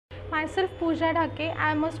Myself Pooja Dhake.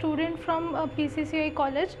 I am a student from PCCI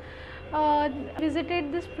college. We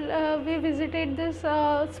visited this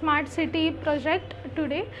smart city project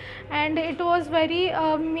today, and it was very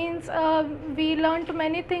we learnt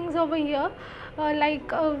many things over here.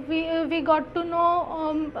 We got to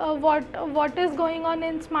know what is going on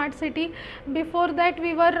in smart city. Before that,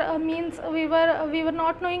 we were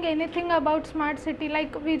not knowing anything about smart city.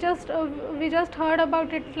 Like we just heard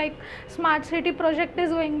about it, like smart city project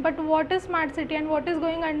is going, but what is smart city and what is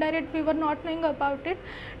going under it, we were not knowing about it.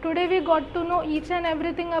 Today we got to know each and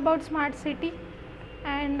everything about smart city,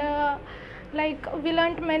 and we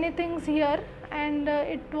learnt many things here, and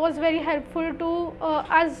it was very helpful to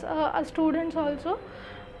us students also.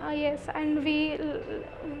 Yes, and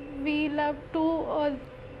we love to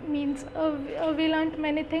we learnt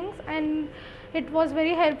many things, and it was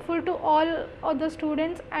very helpful to all other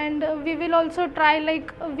students. And we will also try,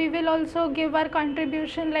 we will also give our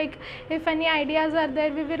contribution, like if any ideas are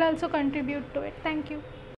there, we will also contribute to it. Thank you.